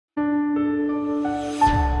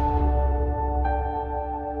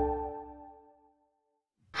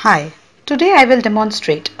Hi, today I will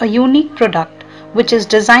demonstrate a unique product which is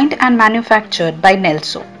designed and manufactured by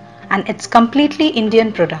Nelso, and it's completely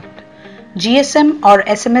Indian product, GSM or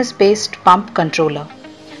SMS based pump controller.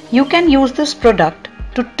 You can use this product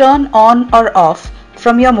to turn on or off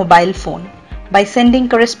from your mobile phone by sending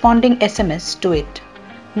corresponding SMS to it.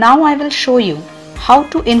 Now I will show you how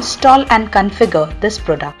to install and configure this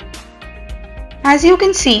product. As you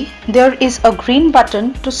can see, there is a green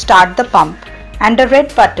button to start the pump and a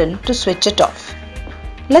red button to switch it off.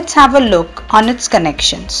 Let's have a look on its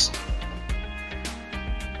connections.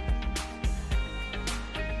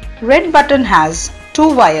 Red button has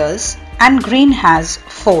 2 wires and green has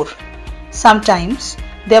 4. Sometimes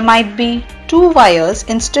there might be 2 wires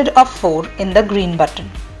instead of 4 in the green button.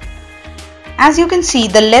 As you can see,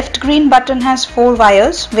 the left green button has 4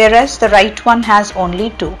 wires whereas the right one has only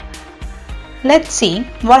 2. Let's see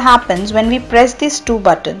what happens when we press these 2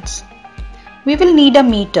 buttons. We will need a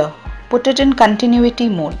meter. Put it in continuity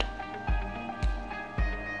mode.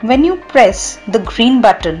 When you press the green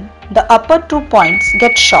button, the upper 2 points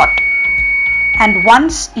get short, and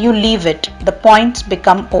once you leave it, the points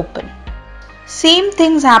become open. Same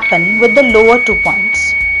things happen with the lower 2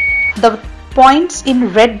 points. The points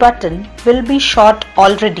in red button will be short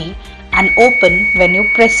already and open when you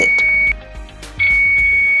press it.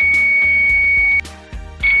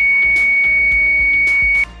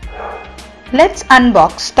 Let's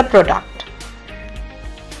unbox the product.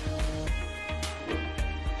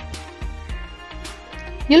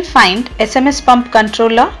 You'll find SMS pump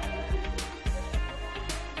controller,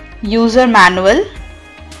 user manual,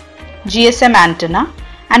 GSM antenna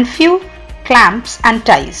and few clamps and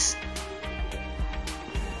ties.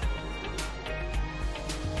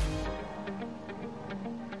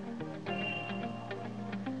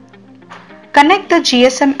 Connect the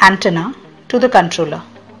GSM antenna to the controller.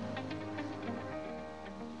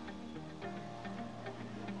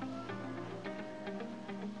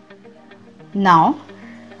 Now,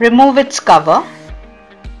 remove its cover.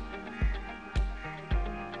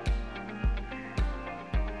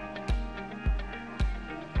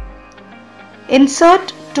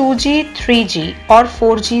 Insert 2G, 3G or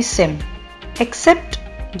 4G SIM except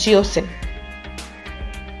GeoSIM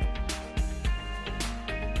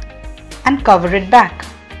and cover it back.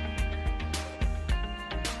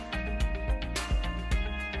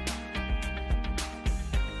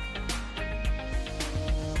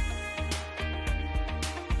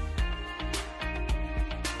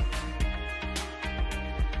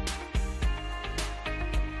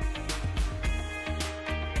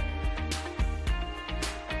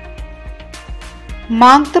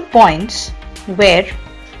 Mark the points where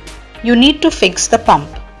you need to fix the pump.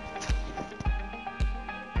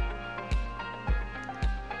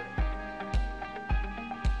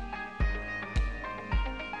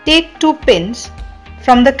 Take 2 pins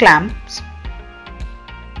from the clamps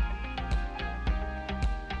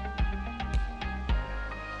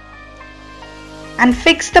and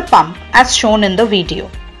fix the pump as shown in the video.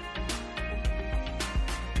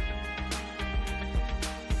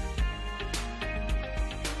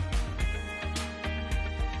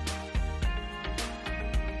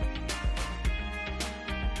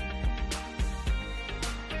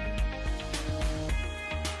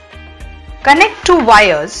 Connect 2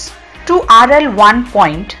 wires to RL1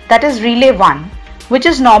 point, that is relay 1, which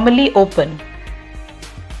is normally open.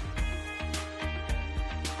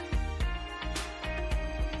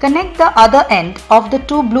 Connect the other end of the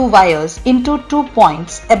 2 blue wires into 2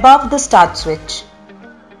 points above the start switch.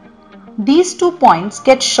 These 2 points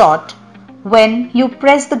get short when you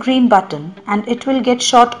press the green button and it will get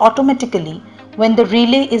short automatically when the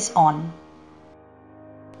relay is on.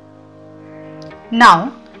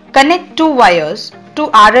 Now, connect 2 wires to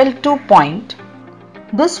RL2 point.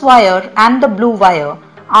 This wire and the blue wire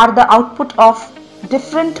are the output of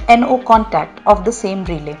different NO contact of the same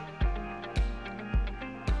relay.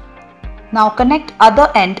 Now connect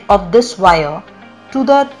other end of this wire to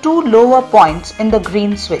the 2 lower points in the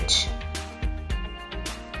green switch.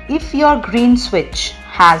 If your green switch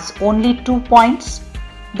has only 2 points,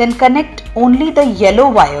 then connect only the yellow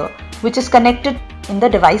wire which is connected in the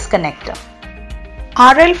device connector.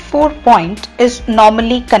 RL4 point is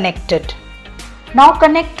normally connected. Now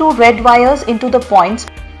connect 2 red wires into the points.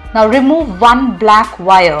 Now remove 1 black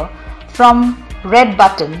wire from red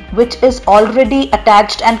button which is already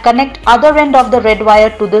attached and connect other end of the red wire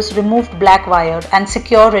to this removed black wire and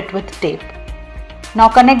secure it with tape. Now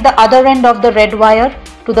connect the other end of the red wire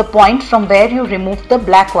to the point from where you removed the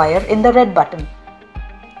black wire in the red button.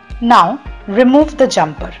 Now remove the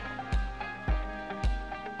jumper.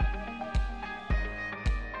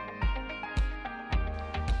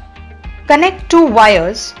 Connect two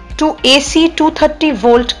wires to AC 230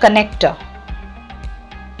 volt connector.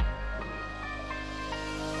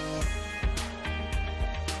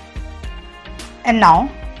 And now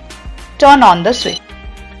turn on the switch.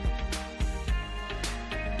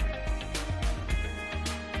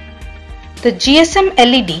 The GSM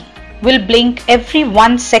LED will blink every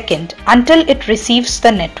 1 second until it receives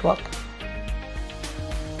the network.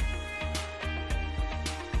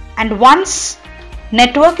 And once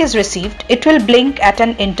network is received, it will blink at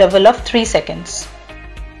an interval of 3 seconds.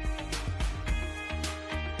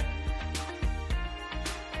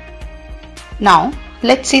 Now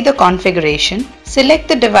let's see the configuration. Select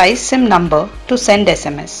the device SIM number to send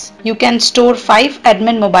SMS. You can store 5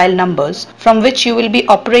 admin mobile numbers from which you will be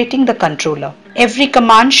operating the controller. Every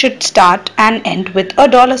command should start and end with a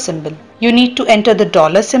dollar symbol. You need to enter the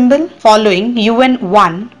dollar symbol following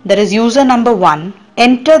UN1, that is user number 1.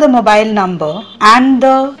 Enter the mobile number and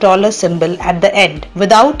the dollar symbol at the end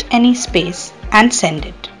without any space and send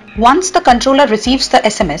it. Once the controller receives the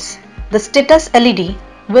SMS, the status LED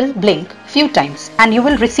will blink few times and you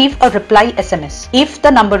will receive a reply SMS if the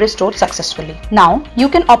number is stored successfully. Now you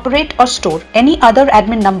can operate or store any other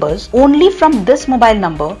admin numbers only from this mobile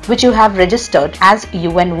number which you have registered as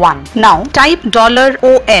UN1. Now type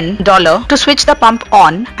 $ON to switch the pump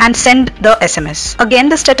on and send the SMS. Again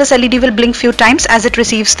the status LED will blink few times as it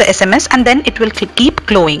receives the SMS and then it will keep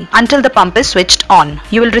glowing until the pump is switched on.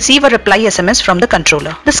 You will receive a reply SMS from the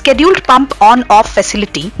controller. The scheduled pump on-off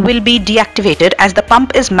facility will be deactivated as the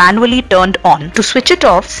pump is manually turned on. To switch it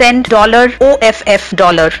off, send $OFF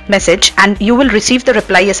message and you will receive the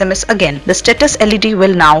reply SMS again. The status LED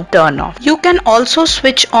will now turn off. You can also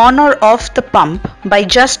switch on or off the pump by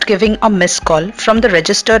just giving a missed call from the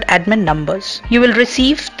registered admin numbers. You will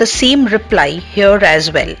receive the same reply here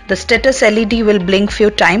as well. The status LED will blink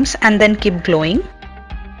few times and then keep glowing.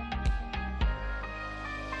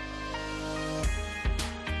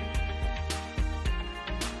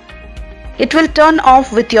 It will turn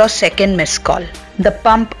off with your second missed call. The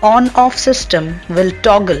pump on-off system will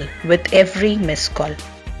toggle with every missed call.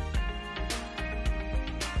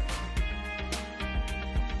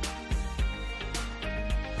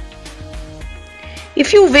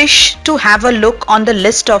 If you wish to have a look on the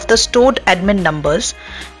list of the stored admin numbers,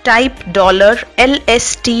 type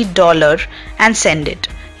 $LST and send it.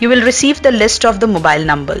 You will receive the list of the mobile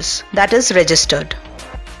numbers that is registered.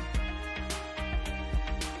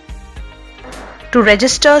 To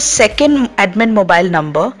register second admin mobile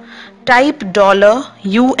number, type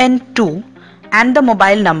 $UN2 and the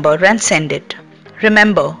mobile number and send it.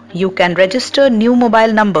 Remember, you can register new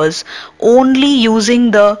mobile numbers only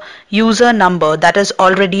using the user number that is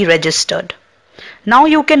already registered. Now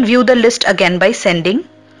you can view the list again by sending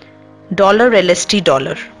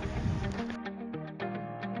 $LST.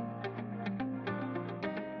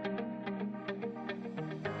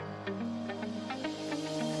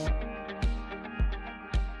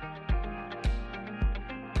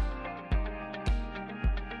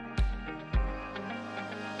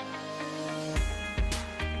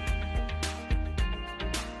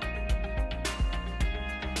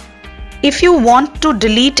 If you want to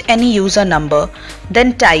delete any user number,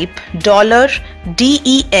 then type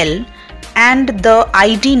 $DEL and the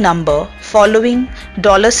ID number following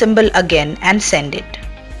dollar symbol again and send it.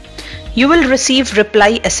 You will receive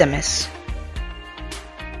reply SMS.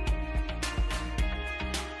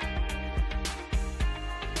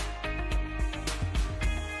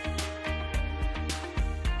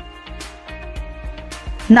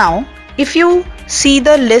 Now, if you see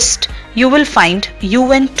the list, you will find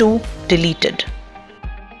UN2 deleted.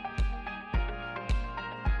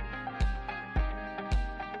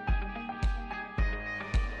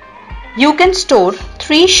 You can store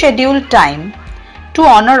 3 scheduled time to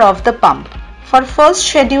honor of the pump. For first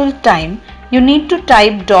scheduled time, you need to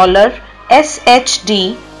type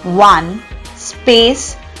 $SHD1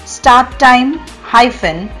 space start time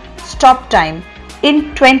hyphen stop time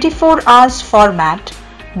in 24 hours format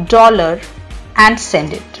and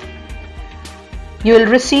send it. You will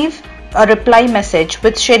receive a reply message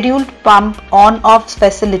with scheduled pump on-off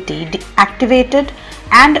facility activated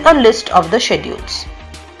and a list of the schedules.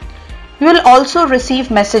 You will also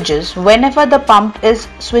receive messages whenever the pump is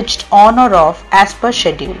switched on or off as per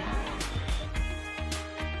schedule.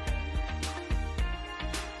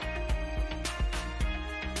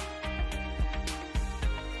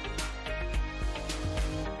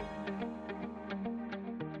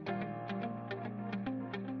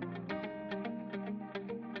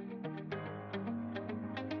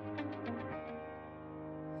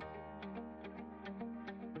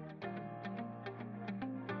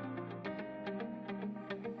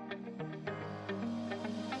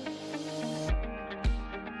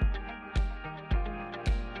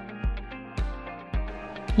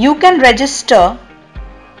 You can register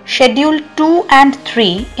Schedule 2 and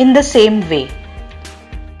 3 in the same way.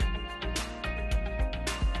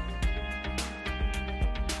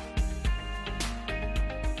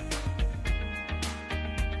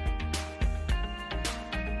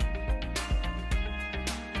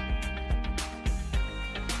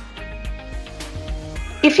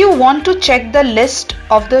 If you want to check the list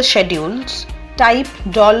of the schedules, type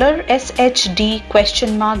 $SHD ?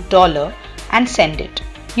 And send it.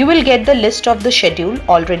 You will get the list of the schedule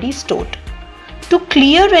already stored. To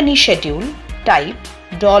clear any schedule, type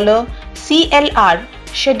 $CLR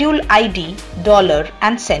schedule ID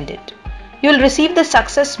and send it. You will receive the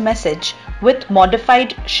success message with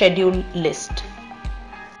modified schedule list.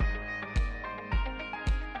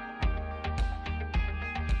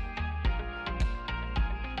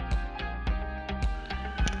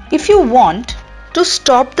 If you want to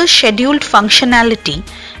stop the scheduled functionality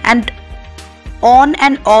and on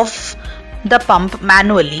and off the pump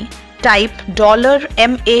manually, type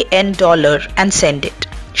 $MAN and send it.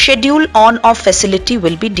 Schedule on-off facility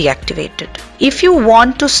will be deactivated. If you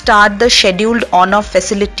want to start the scheduled on-off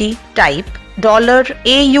facility, type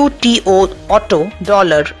 $AUTO auto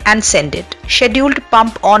and send it. Scheduled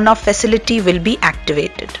pump on-off facility will be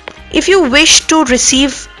activated. If you wish to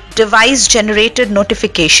receive device generated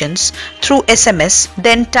notifications through SMS,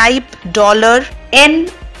 then type $NON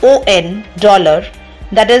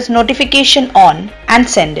that is notification on and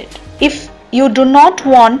send it. If you do not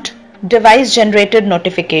want device generated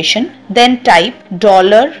notification, then type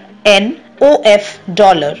 $NOF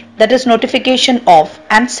that is notification off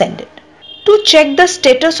and send it. To check the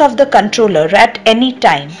status of the controller at any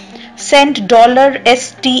time, send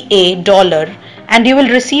 $STA and you will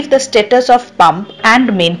receive the status of pump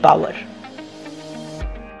and main power.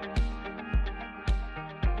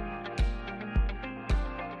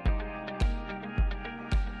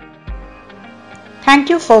 Thank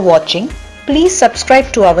you for watching. Please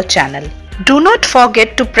subscribe to our channel. Do not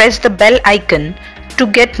forget to press the bell icon to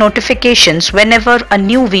get notifications whenever a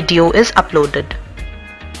new video is uploaded.